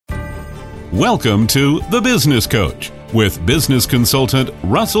Welcome to The Business Coach with business consultant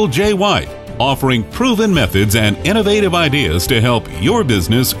Russell J. White, offering proven methods and innovative ideas to help your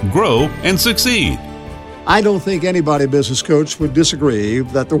business grow and succeed. I don't think anybody, business coach, would disagree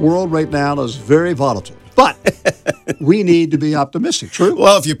that the world right now is very volatile. But we need to be optimistic, true?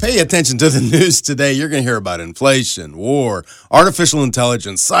 Well, if you pay attention to the news today, you're going to hear about inflation, war, artificial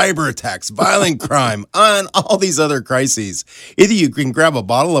intelligence, cyber attacks, violent crime, and all these other crises. Either you can grab a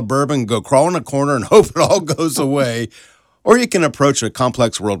bottle of bourbon, go crawl in a corner, and hope it all goes away, or you can approach a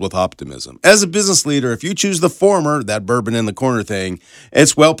complex world with optimism. As a business leader, if you choose the former, that bourbon in the corner thing,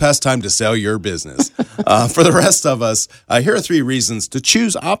 it's well past time to sell your business. For the rest of us, here are 3 reasons to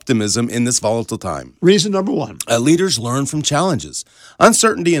choose optimism in this volatile time. Reason number 1. Leaders learn from challenges.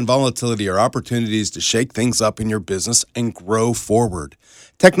 Uncertainty and volatility are opportunities to shake things up in your business and grow forward.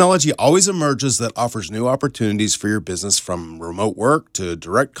 Technology always emerges that offers new opportunities for your business, from remote work to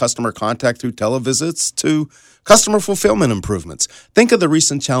direct customer contact through televisits to customer fulfillment improvements. Think of the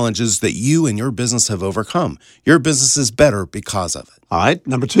recent challenges that you and your business have overcome. Your business is better because of it. All right,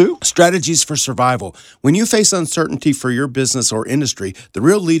 number 2. Strategies for survival. When you face uncertainty for your business or industry, the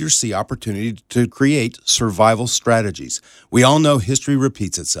real leaders see opportunity to create survival strategies. We all know history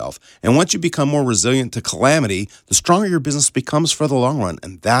repeats itself, and once you become more resilient to calamity, the stronger your business becomes for the long run,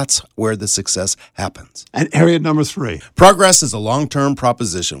 and that's where the success happens. And area number 3. Progress is a long-term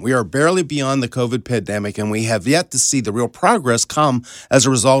proposition. We are barely beyond the COVID pandemic, and we have yet to see the real progress come as a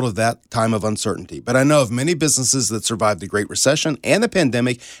result of that time of uncertainty. But I know of many businesses that survived the Great Recession and the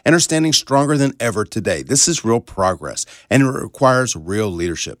pandemic and are standing stronger than ever today. This is real progress, and it requires real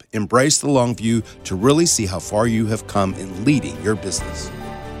leadership. Embrace the long view to really see how far you have come in leading your business.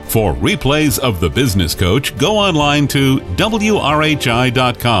 For replays of The Business Coach, go online to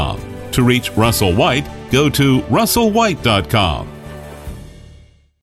WRHI.com. To reach Russell White, go to russellwhite.com.